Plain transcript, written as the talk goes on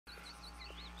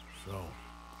So,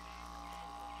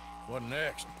 what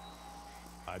next?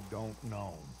 I don't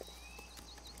know.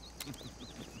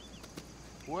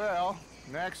 Well,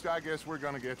 next I guess we're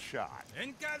gonna get shot.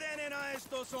 Encadenen a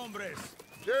estos hombres!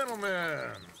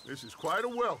 Gentlemen, this is quite a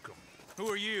welcome. Who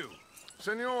are you?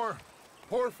 Senor,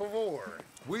 por favor,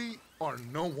 we are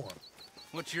no one.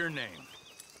 What's your name?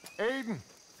 Aiden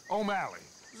O'Malley.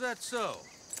 Is that so?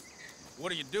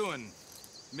 What are you doing,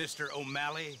 Mr.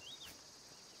 O'Malley?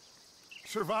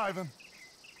 Surviving.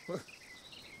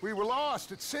 We were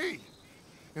lost at sea,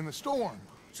 in the storm.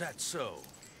 Is that so?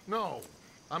 No,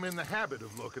 I'm in the habit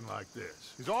of looking like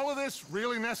this. Is all of this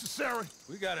really necessary?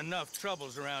 We got enough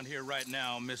troubles around here right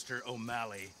now, Mr.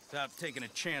 O'Malley, without taking a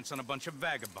chance on a bunch of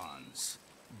vagabonds.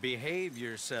 Behave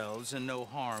yourselves and no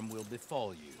harm will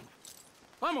befall you.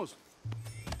 Vamos!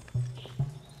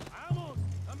 Vamos!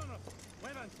 Vámonos!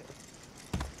 Muévanse!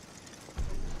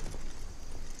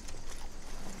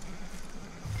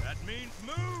 That means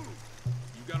move!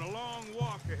 You got a long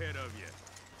walk ahead of you.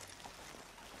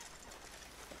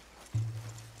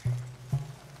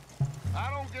 I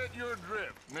don't get your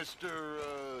drift, Mr.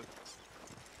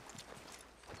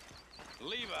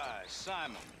 Levi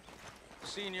Simon,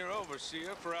 senior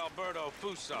overseer for Alberto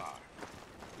Fusar.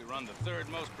 We run the third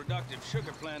most productive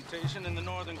sugar plantation in the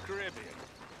Northern Caribbean.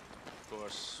 Of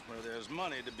course, where there's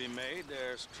money to be made,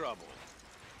 there's trouble.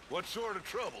 What sort of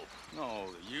trouble? No,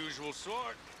 the usual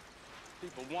sort.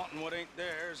 People wanting what ain't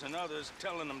theirs and others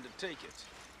telling them to take it.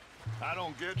 I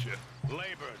don't get you.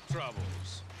 Labor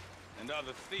troubles. And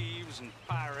other thieves and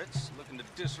pirates looking to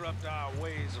disrupt our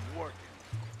ways of working.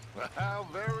 How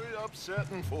very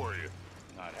upsetting for you.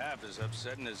 Not half as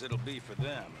upsetting as it'll be for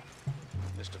them.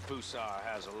 Mr. Fusar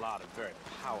has a lot of very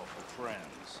powerful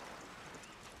friends.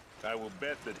 I will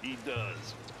bet that he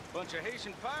does. Bunch of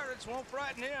Haitian pirates won't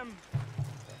frighten him.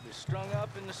 They'll be strung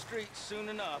up in the streets soon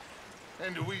enough.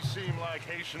 And do we seem like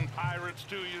Haitian pirates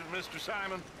to you, Mr.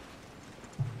 Simon?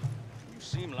 You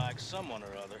seem like someone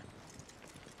or other.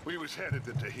 We was headed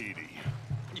to Tahiti.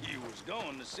 You was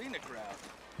going to scenic route.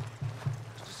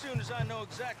 Just as soon as I know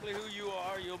exactly who you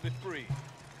are, you'll be free.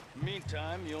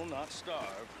 Meantime, you'll not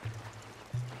starve.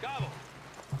 Cabo,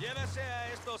 llévese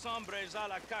a estos hombres a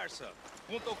la cárcel,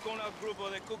 junto con el grupo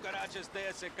de cucarachas de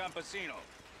ese campesino.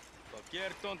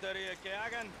 Cualquier tontería que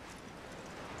hagan,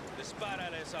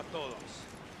 dispárales a todos.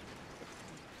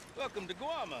 Welcome to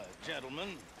Guam,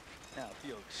 gentlemen. Now, if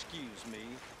you'll excuse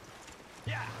me.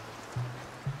 Yeah!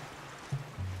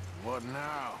 What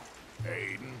now,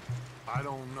 Aiden? I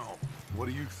don't know. What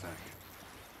do you think?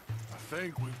 I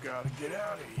think we've got to get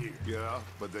out of here. Yeah,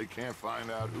 but they can't find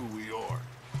out who we are.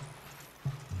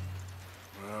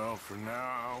 Well, for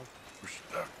now, we're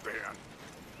stuck then.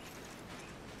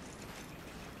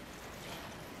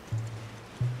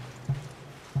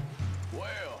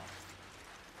 Well,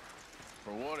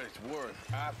 for what it's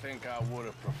worth, I think I would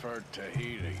have preferred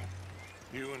Tahiti.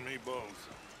 You and me both.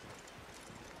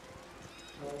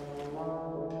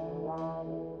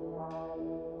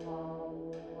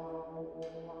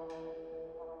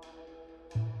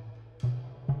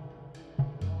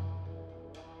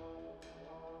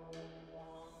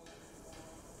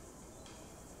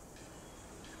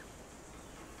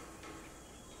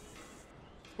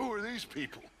 Who are these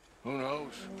people? Who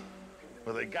knows?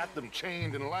 Well, they got them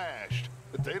chained and lashed,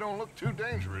 but they don't look too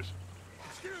dangerous.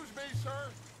 Excuse me, sir.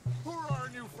 Who are our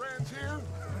new friends here?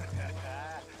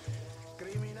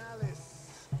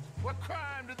 Criminales. What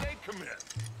crime did they commit?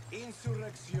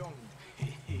 Insurrección.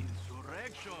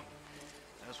 Insurrection?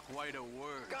 That's quite a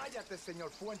word. Cállate,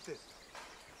 señor Fuentes.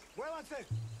 ¡Muévanse!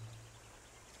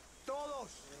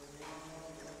 ¡Todos!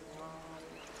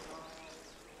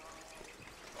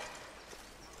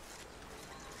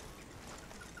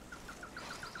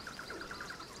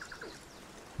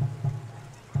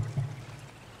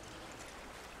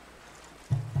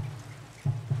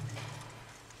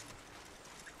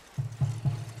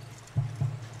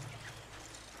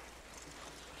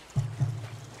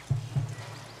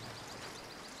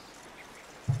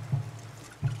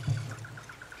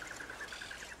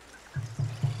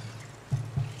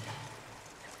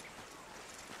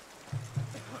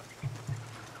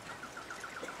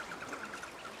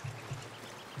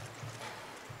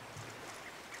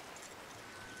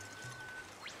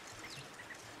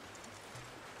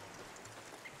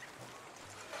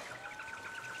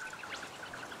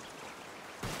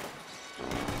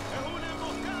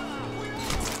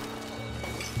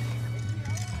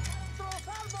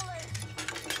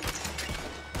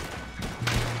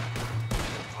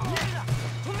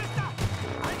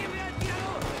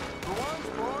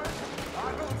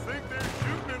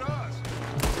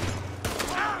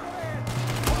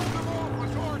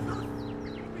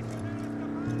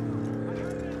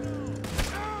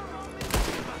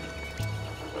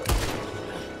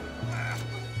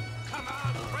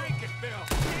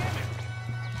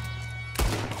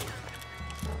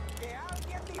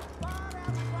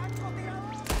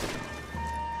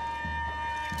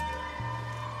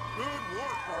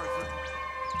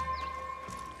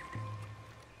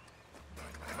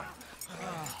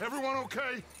 Everyone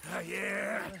okay?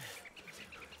 Yeah.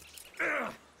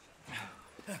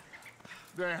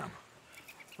 Damn.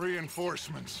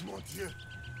 Reinforcements. Mon Dieu.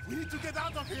 We need to get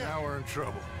out of here. Now we're in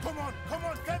trouble. Come on,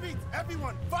 très vite.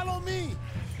 Everyone, follow me.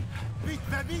 Vite,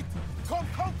 très vite. Come.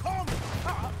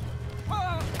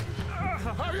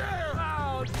 Javier!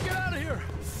 Oh, get out of here!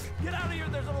 Get out of here,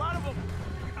 there's a lot of them!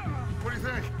 What do you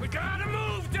think? We gotta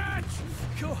move, Dutch!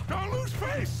 Don't lose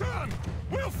face, son!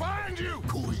 We'll find you!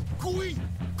 Cooey,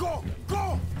 go!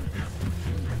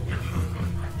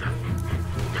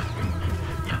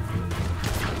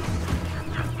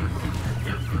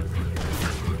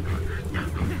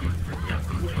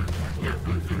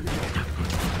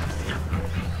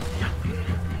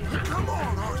 Come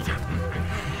on, Arthur!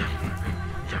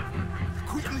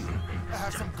 Quickly, I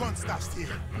have some guns stashed here.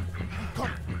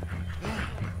 Come.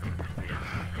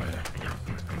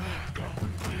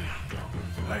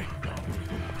 Hey.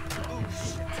 Oh,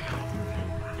 shit.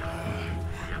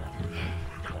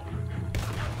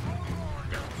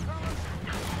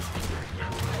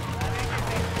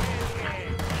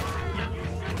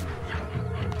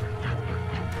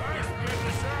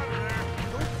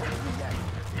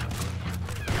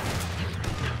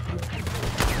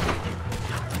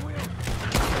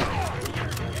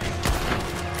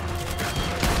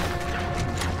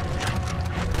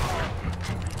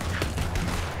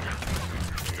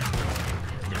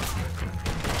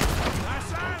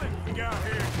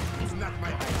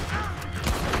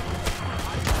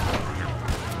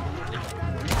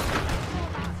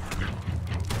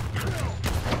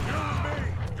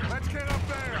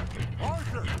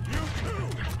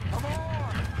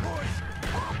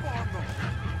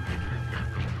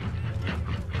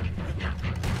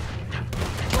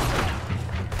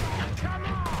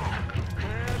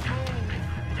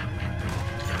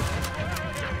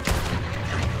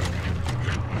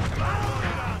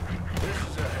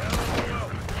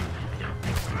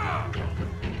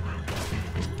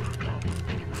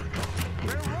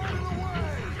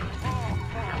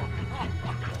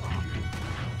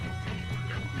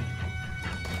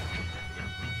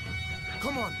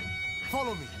 Come on,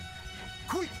 follow me.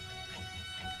 Quick!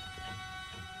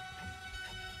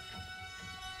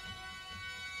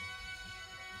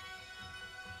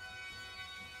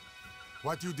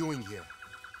 What you doing here?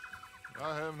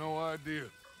 I have no idea.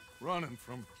 Running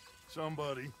from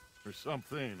somebody or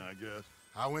something, I guess.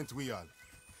 How went we all?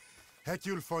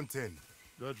 Hercule Fontaine.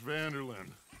 Dutch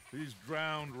Vanderland. These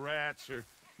drowned rats are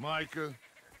Micah,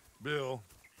 Bill,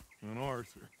 and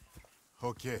Arthur.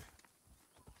 Okay.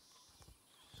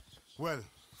 Well,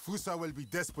 Fusa will be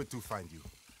desperate to find you.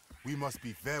 We must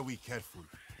be very careful.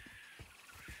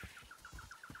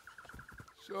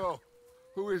 So,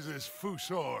 who is this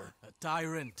Fusar? A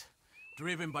tyrant,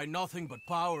 driven by nothing but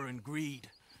power and greed.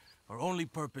 Our only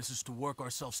purpose is to work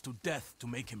ourselves to death to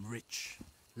make him rich.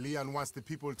 Leon wants the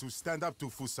people to stand up to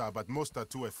Fusa, but most are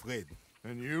too afraid.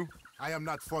 And you? I am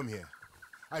not from here.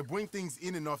 I bring things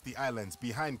in and off the islands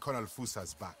behind Colonel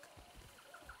Fusa's back.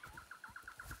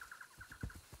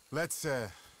 Let's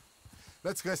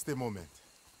rest a moment.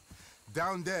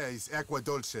 Down there is Agua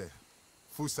Dulce,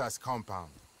 Fusa's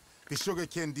compound. The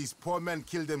sugarcane these poor men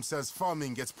kill themselves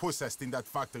farming gets processed in that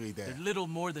factory there. They're little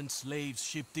more than slaves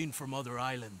shipped in from other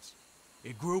islands.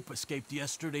 A group escaped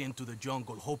yesterday into the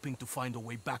jungle, hoping to find a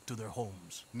way back to their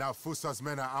homes. Now Fusa's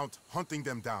men are out hunting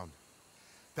them down.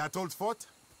 That old fort?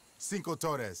 Cinco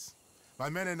Torres. My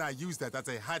men and I use that as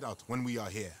a hideout when we are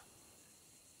here.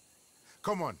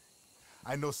 Come on.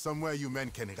 I know somewhere you men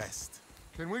can rest.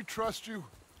 Can we trust you?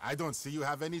 I don't see you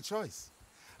have any choice.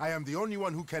 I am the only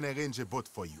one who can arrange a boat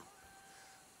for you.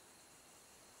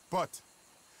 But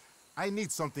I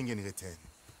need something in return.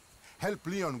 Help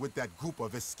Leon with that group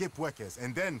of escape workers,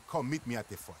 and then come meet me at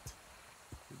the fort.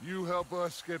 If you help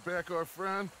us get back our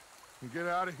friend and get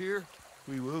out of here,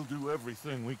 we will do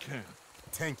everything we can.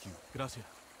 Thank you. Gracias.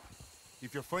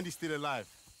 If your friend is still alive,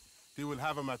 they will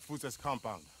have him at Fusa's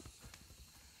compound.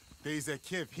 There is a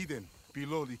cave hidden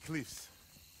below the cliffs.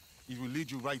 It will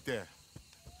lead you right there.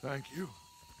 Thank you.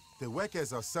 The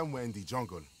workers are somewhere in the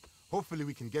jungle. Hopefully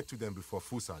we can get to them before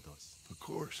Fusa does. Of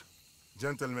course.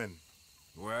 Gentlemen,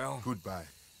 Well, goodbye.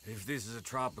 if this is a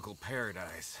tropical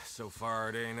paradise, so far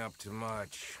it ain't up to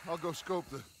much. I'll go scope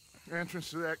the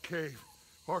entrance to that cave.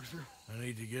 Arthur? I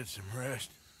need to get some rest.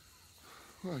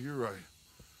 Well, you're right.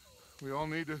 We all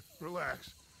need to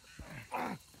relax.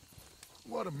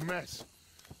 What a mess.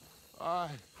 I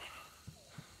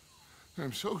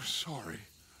am so sorry,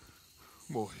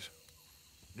 boys.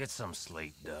 Get some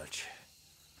sleep, Dutch.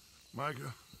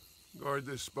 Micah, guard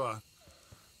this spot.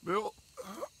 Bill,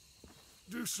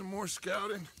 do some more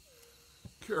scouting.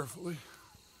 Carefully.